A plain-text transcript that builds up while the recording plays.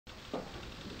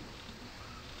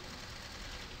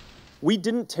We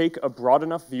didn't take a broad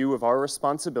enough view of our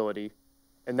responsibility,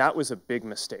 and that was a big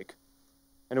mistake.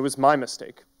 And it was my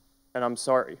mistake, and I'm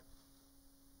sorry.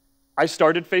 I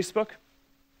started Facebook,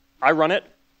 I run it,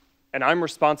 and I'm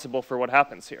responsible for what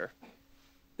happens here.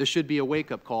 This should be a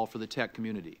wake-up call for the tech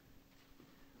community.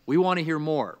 We want to hear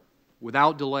more,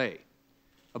 without delay,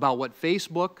 about what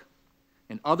Facebook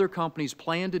and other companies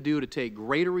plan to do to take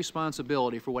greater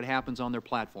responsibility for what happens on their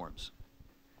platforms.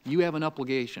 You have an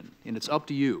obligation, and it's up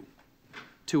to you,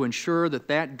 to ensure that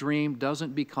that dream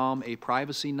doesn't become a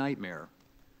privacy nightmare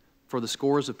for the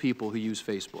scores of people who use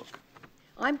Facebook.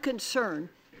 I'm concerned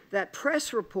that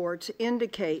press reports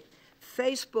indicate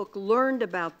Facebook learned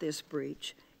about this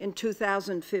breach in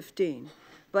 2015,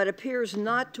 but appears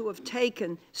not to have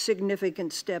taken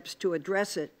significant steps to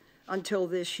address it until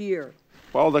this year.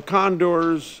 While the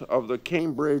contours of the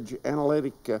Cambridge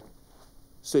Analytica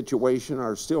situation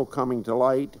are still coming to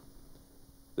light,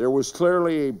 there was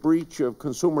clearly a breach of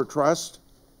consumer trust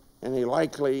and a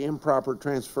likely improper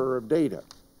transfer of data.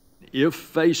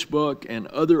 If Facebook and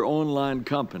other online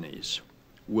companies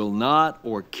will not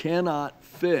or cannot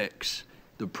fix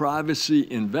the privacy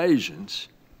invasions,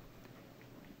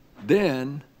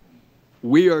 then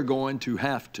we are going to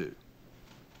have to,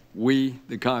 we,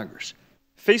 the Congress.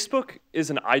 Facebook is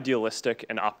an idealistic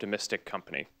and optimistic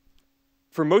company.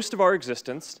 For most of our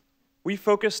existence, we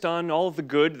focused on all of the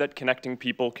good that connecting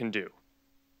people can do.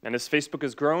 And as Facebook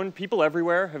has grown, people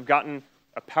everywhere have gotten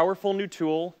a powerful new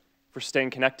tool for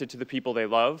staying connected to the people they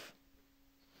love,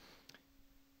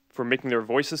 for making their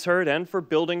voices heard, and for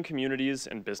building communities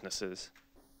and businesses.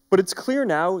 But it's clear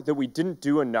now that we didn't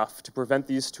do enough to prevent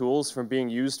these tools from being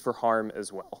used for harm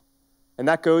as well. And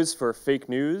that goes for fake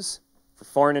news, for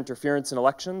foreign interference in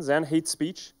elections and hate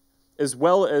speech, as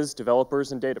well as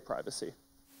developers and data privacy.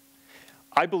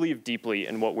 I believe deeply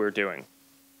in what we're doing,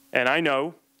 and I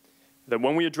know that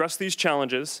when we address these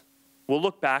challenges, we'll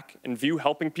look back and view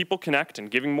helping people connect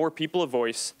and giving more people a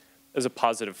voice as a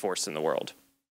positive force in the world.